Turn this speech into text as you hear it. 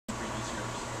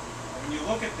When you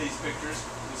look at these pictures,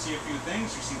 you'll see a few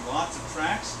things. You see lots of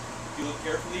tracks. If you look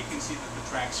carefully, you can see that the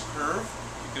tracks curve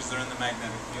because they're in the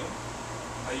magnetic field.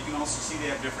 You can also see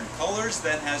they have different colors.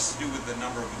 That has to do with the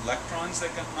number of electrons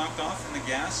that got knocked off in the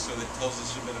gas, so that tells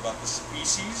us a bit about the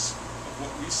species of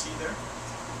what we see there.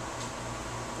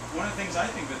 One of the things I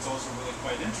think that's also really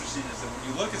quite interesting is that when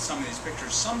you look at some of these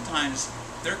pictures, sometimes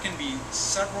there can be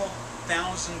several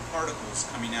thousand particles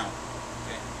coming out.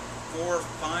 Okay? 4,000 or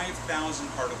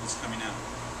 5,000 particles coming out.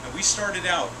 Now we started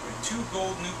out with 2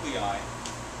 gold nuclei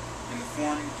in the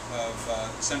form of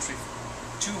essentially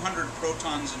 200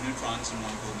 protons and neutrons in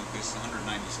one gold nucleus,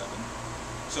 197.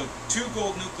 So 2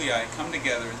 gold nuclei come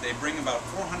together, they bring about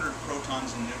 400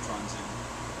 protons and neutrons in.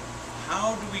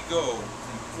 How do we go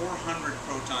from 400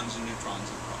 protons and neutrons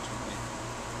approximately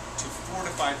to 4,000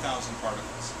 to 5,000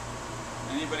 particles?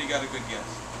 Anybody got a good guess?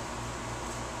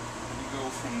 How do you go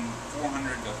from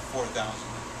 400 to 4,000?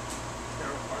 Tear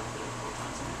apart the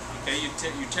protons and neutrons. Okay,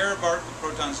 you tear apart the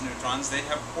protons and neutrons, they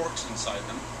have quarks inside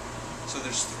them. So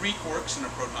there's 3 quarks in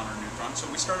a proton or neutron. So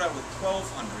we start out with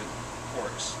 1,200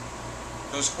 quarks.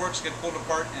 Those quarks get pulled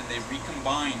apart and they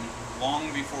recombine long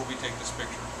before we take this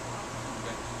picture.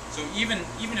 Okay? So even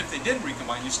if they did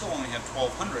recombine, you still only have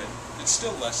 1,200. It's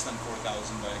still less than 4,000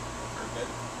 by a bit.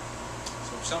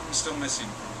 So something's still missing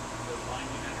from it. The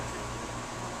binding energy.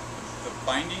 The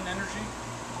binding energy?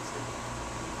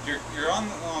 You're on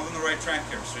the right track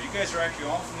here. So you guys are actually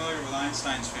all familiar with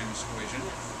Einstein's famous equation.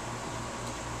 Yes.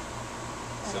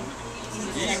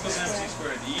 E equals mc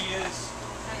squared. The E is,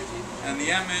 and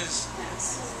the m is,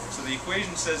 so the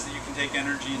equation says that you can take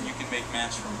energy and you can make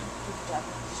mass from it.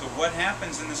 So what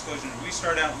happens in this collision, we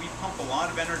start out, we pump a lot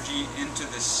of energy into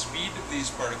the speed of these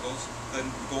particles, the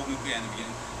gold nuclei in the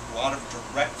beginning, a lot of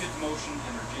directed motion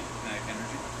energy, kinetic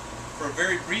energy. For a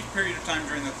very brief period of time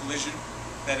during the collision,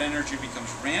 that energy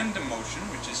becomes random motion,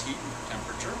 which is heat and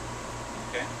temperature.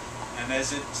 Okay? And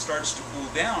as it starts to cool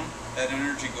down, that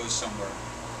energy goes somewhere.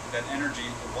 That energy,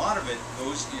 a lot of it,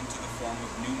 goes into the form of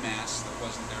new mass that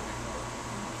wasn't there before.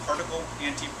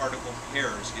 Particle-antiparticle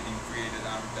pairs getting created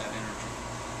out of that energy.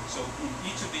 So in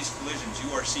each of these collisions,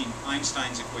 you are seeing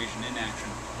Einstein's equation in action.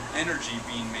 Energy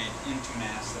being made into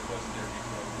mass that wasn't there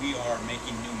before. We are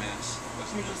making new mass that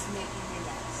wasn't there before. You're just making new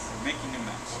mass. We're making new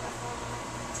mass.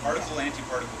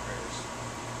 Particle-antiparticle pairs.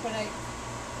 But I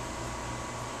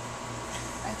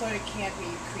thought it can't be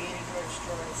created or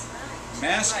destroyed.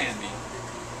 Mass can be.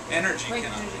 Energy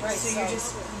cannot be. Right, so you're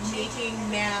just making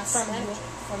mass from energy.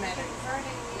 Mass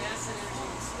and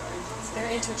energy. They're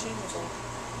interchangeable.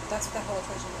 That's what the whole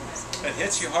equation is. It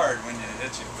hits you hard when it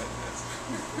hits you, but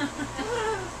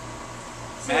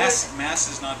mass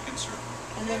is not conserved.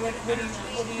 And then what do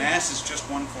you Mass is just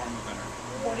one form of energy.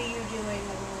 What are you doing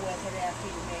with it after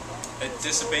you make it? It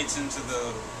dissipates into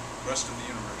the rest of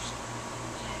the universe.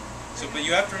 So, but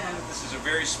you have to remember this is a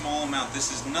very small amount.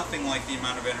 This is nothing like the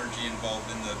amount of energy involved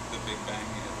in the Big Bang,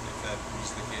 if that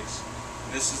was the case.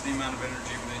 This is the amount of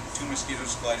energy from the 2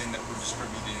 mosquitoes colliding that were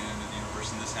distributed into the universe,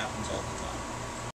 and this happens all the time.